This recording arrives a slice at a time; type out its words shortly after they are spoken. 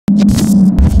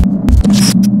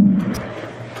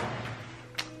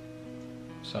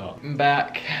I'm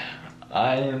back.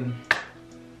 I am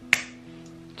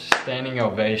standing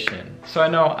ovation. So I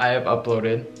know I have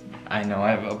uploaded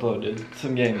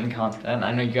some gaming content.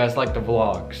 I know you guys like the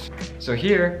vlogs. So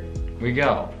here we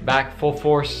go. Back full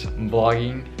force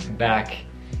vlogging, back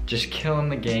just killing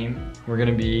the game. We're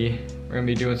gonna be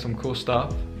doing some cool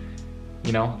stuff.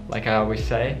 You know, like I always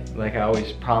say, like I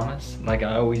always promise, like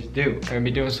I always do. We're gonna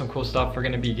be doing some cool stuff. We're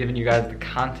gonna be giving you guys the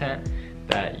content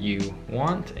that you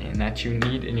want and that you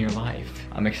need in your life.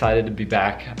 I'm excited to be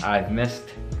back. I've missed,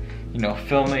 you know,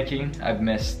 filmmaking. I've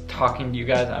missed talking to you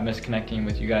guys. I miss connecting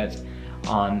with you guys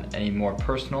on a more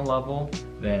personal level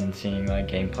than seeing like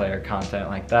gameplay or content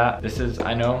like that.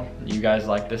 I know you guys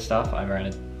like this stuff. I ran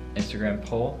an Instagram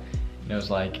poll and it was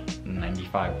like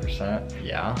 95%,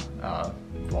 yeah,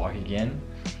 vlog again.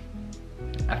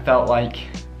 I felt like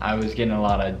I was getting a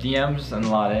lot of DMs and a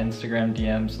lot of Instagram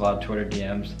DMs, a lot of Twitter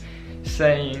DMs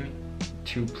saying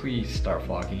to please start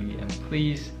vlogging again.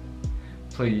 Please,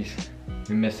 please,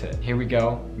 we miss it. Here we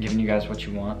go, giving you guys what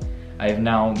you want. I have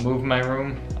now moved my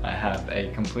room. I have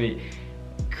a complete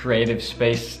creative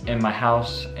space in my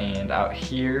house, and out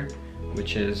here,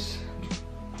 which is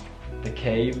the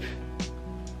cave,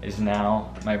 is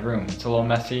now my room. It's a little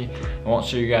messy. I won't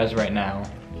show you guys right now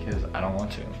because I don't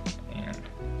want to, and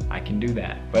I can do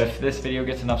that. But if this video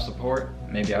gets enough support,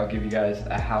 maybe I'll give you guys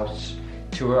a house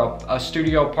tour, a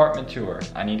studio apartment tour.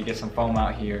 I need to get some foam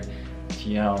out here to,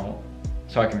 you know,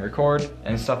 so I can record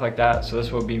and stuff like that. So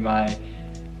this will be my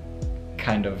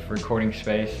kind of recording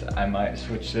space. I might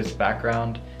switch this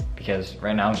background because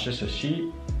right now it's just a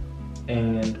sheet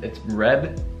and it's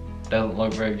red. Doesn't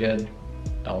look very good.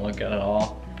 Don't look good at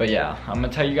all. But yeah, I'm gonna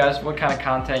tell you guys what kind of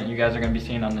content you guys are gonna be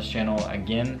seeing on this channel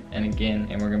again and again,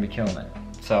 and we're gonna be killing it.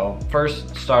 So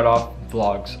first, start off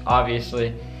vlogs.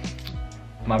 Obviously,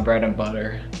 my bread and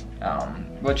butter,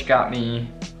 which got me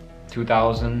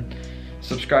 2,000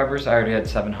 subscribers. I already had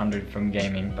 700 from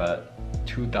gaming, but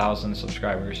 2,000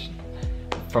 subscribers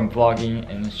from vlogging,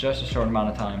 and it's just a short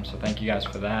amount of time, so thank you guys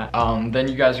for that. Then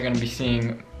you guys are gonna be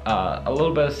seeing a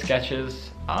little bit of sketches,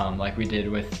 like we did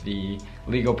with the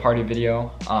Legal Party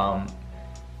video.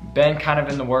 Been kind of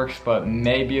in the works, but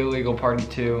maybe a Legal Party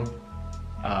 2.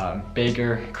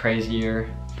 Bigger, crazier,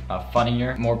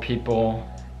 funnier, more people.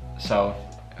 So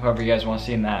whoever you guys want to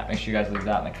see in that, make sure you guys leave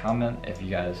that in the comment if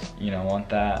you guys, you know, want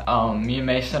that. Me and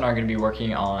Mason are gonna be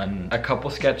working on a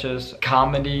couple sketches,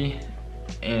 comedy,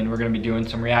 and we're gonna be doing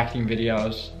some reacting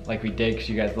videos like we did because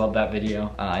you guys love that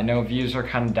video. I know views are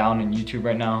kind of down in YouTube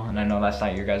right now, and I know that's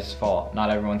not your guys' fault.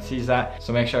 Not everyone sees that.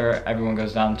 So make sure everyone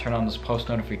goes down and turn on those post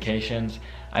notifications.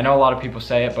 I know a lot of people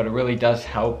say it, but it really does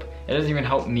help. It doesn't even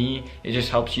help me, it just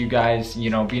helps you guys, you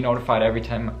know, be notified every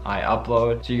time I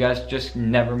upload. So you guys just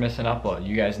never miss an upload.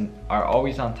 You guys are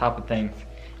always on top of things.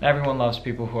 And everyone loves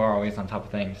people who are always on top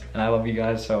of things. And I love you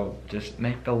guys, so just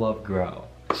make the love grow.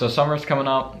 So summer's coming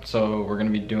up, so we're gonna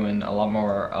be doing a lot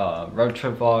more road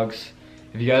trip vlogs.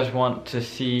 If you guys want to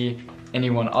see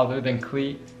anyone other than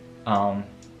Cleet, well,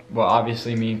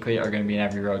 obviously me and Cleet are gonna be in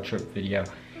every road trip video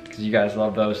because you guys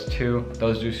love those too.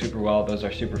 Those do super well. Those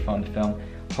are super fun to film.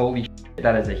 Holy shit,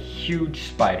 that is a huge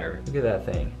spider. Look at that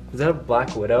thing. Is that a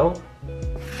black widow?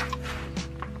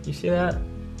 You see that?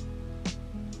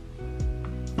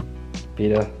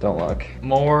 Vita, don't look.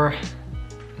 More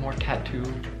tattoo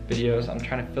videos. I'm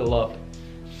trying to fill up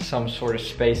some sort of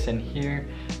space in here.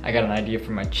 I got an idea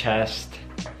for my chest.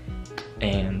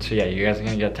 And so yeah, you guys are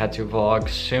gonna get a tattoo vlog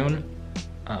soon.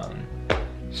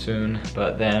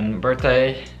 But then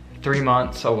birthday, 3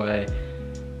 months away.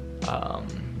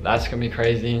 That's gonna be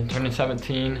crazy. Turning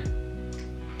 17.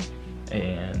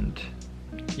 And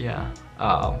yeah,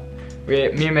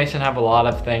 me and Mason have a lot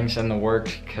of things in the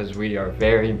works because we are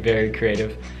very, very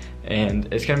creative.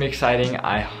 And it's gonna be exciting.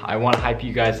 I want to hype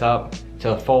you guys up to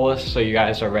the fullest so you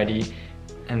guys are ready.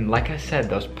 And like I said,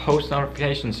 those post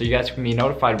notifications so you guys can be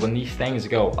notified when these things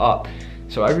go up.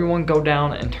 So everyone go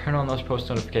down and turn on those post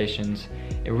notifications.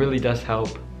 It really does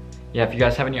help. Yeah, if you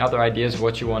guys have any other ideas of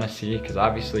what you want to see, because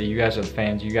obviously you guys are the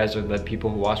fans, you guys are the people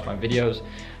who watch my videos,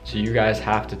 so you guys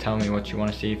have to tell me what you want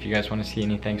to see. If you guys want to see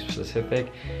anything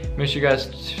specific, make sure you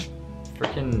guys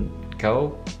freaking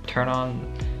go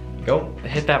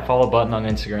hit that follow button on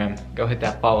Instagram, go hit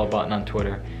that follow button on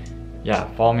Twitter.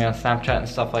 Yeah, follow me on Snapchat and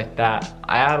stuff like that.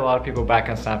 I add a lot of people back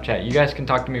on Snapchat. You guys can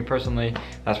talk to me personally.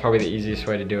 That's probably the easiest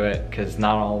way to do it because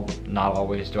not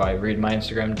always do I read my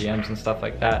Instagram DMs and stuff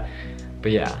like that.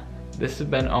 But yeah, this has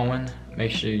been Owen. Make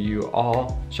sure you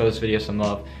all show this video some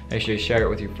love. Make sure you share it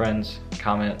with your friends,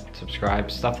 comment,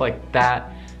 subscribe, stuff like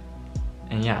that.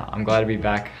 And yeah, I'm glad to be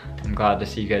back. I'm glad to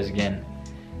see you guys again.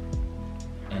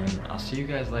 And I'll see you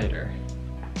guys later.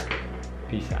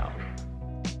 Peace out.